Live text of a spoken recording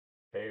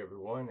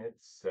everyone,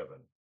 it's 7.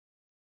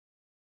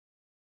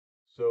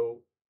 So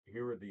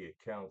here are the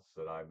accounts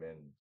that I've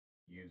been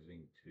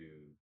using to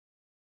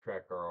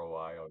track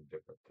ROI on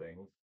different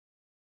things.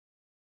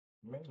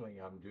 Mainly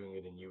I'm doing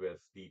it in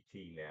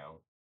USDT now.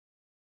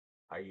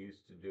 I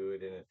used to do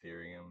it in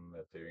Ethereum,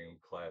 Ethereum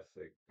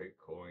Classic,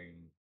 Bitcoin,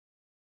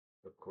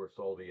 of course,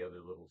 all the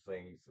other little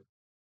things that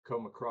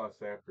come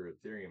across after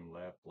Ethereum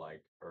left,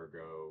 like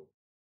Ergo,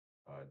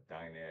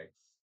 Dynex.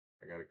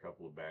 I got a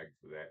couple of bags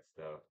of that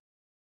stuff.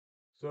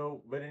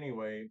 So, but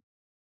anyway,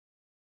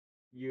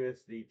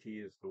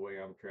 USDT is the way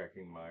I'm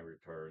tracking my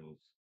returns.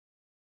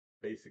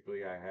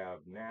 Basically, I have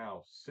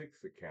now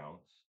 6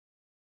 accounts.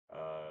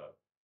 Uh,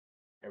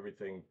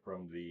 Everything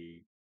from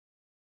the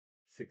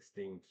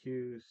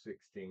 16Q,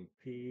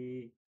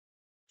 16P,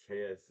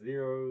 KS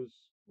zeros,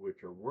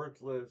 which are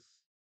worthless,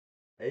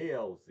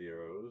 AL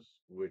zeros,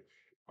 which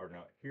are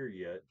not here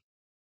yet.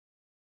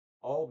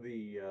 All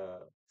the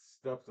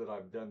stuff that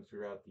I've done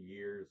throughout the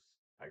years,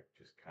 I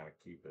just kind of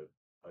keep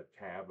a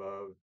tab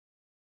of.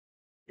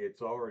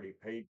 It's already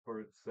paid for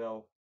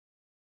itself,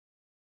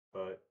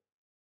 but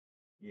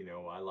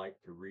I like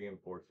to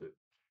reinforce it.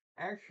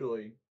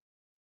 Actually,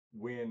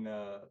 when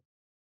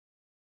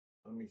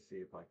let me see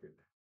if I could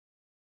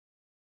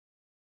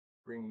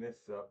bring this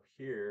up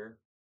here.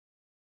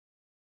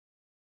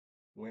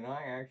 When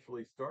I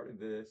actually started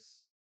this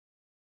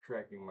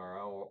tracking my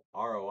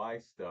ROI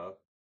stuff,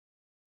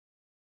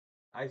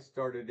 I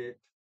started it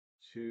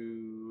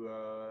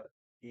to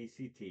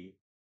ECT.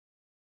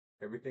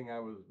 Everything I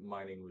was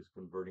mining was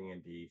converting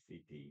into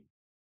ECT,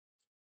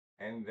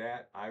 and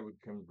that I would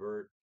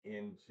convert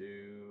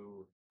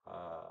into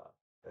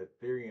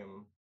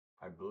Ethereum,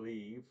 I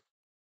believe.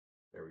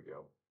 There we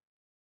go.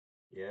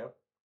 Yep.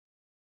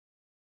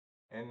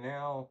 And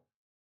now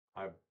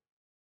I'm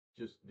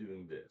just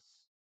doing this.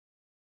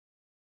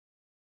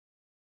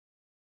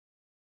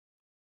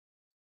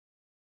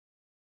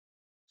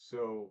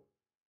 So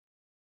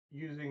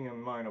using a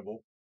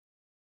mineable,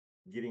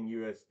 getting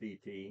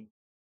USDT,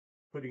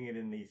 putting it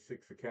in these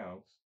 6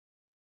 accounts,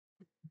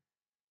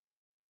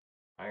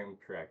 I am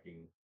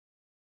tracking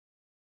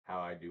how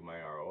I do my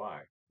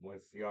ROI.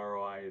 Once the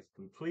ROI is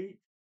complete,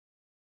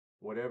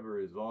 whatever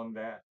is on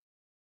that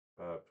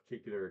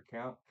particular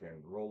account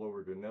can roll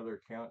over to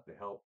another account to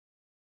help.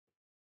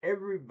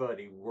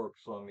 Everybody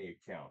works on the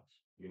accounts.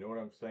 You know what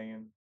I'm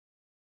saying?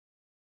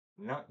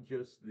 Not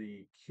just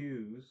the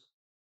Qs,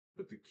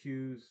 but the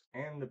Qs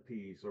and the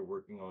Ps are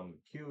working on the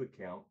Q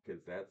account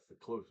because that's the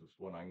closest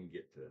one I can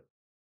get to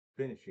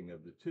finishing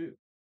of the two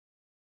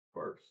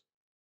first.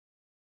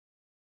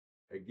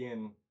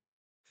 Again,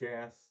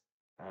 Cass,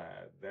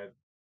 that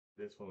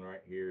this one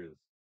right here is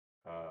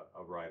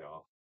a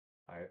write-off.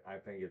 I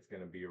think it's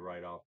going to be a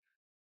write-off.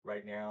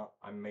 Right now,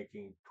 I'm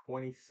making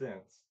 20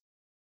 cents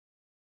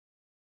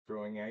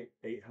throwing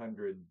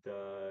 800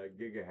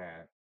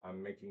 gigahash.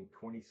 I'm making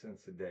 20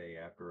 cents a day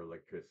after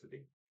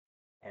electricity,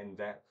 and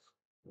that's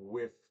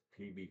with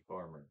PB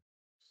Farmer.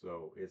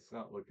 So it's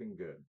not looking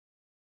good.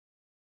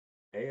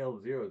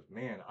 AL zeros,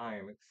 man, I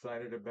am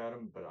excited about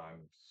them, but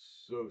I'm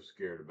so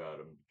scared about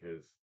them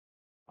because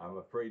I'm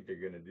afraid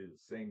they're going to do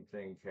the same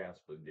thing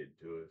Casper did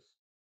to us.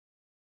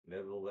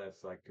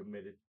 Nevertheless, I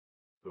committed,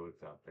 so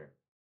it's out there.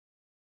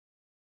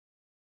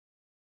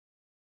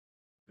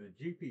 The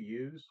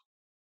GPUs,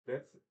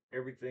 that's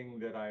everything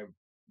that I've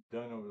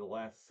done over the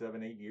last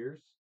 7, 8 years.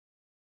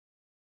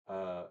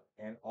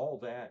 And all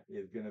that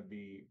is going to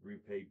be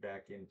repaid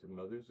back into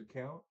Mother's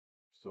account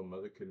so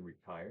Mother can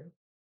retire.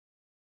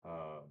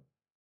 Uh,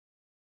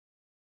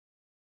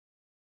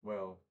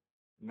 well,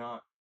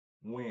 not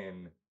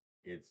when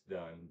it's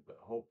done, but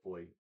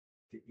hopefully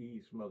to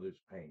ease Mother's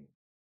pain.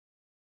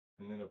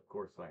 And then, of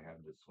course, I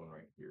have this one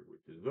right here,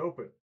 which is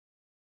open.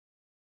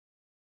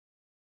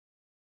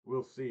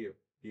 We'll see if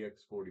the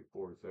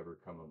X44s ever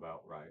come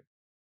about right.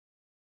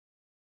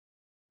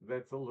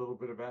 That's a little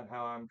bit about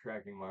how I'm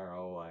tracking my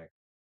ROI.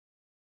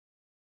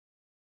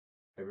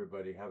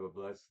 Everybody have a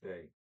blessed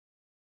day.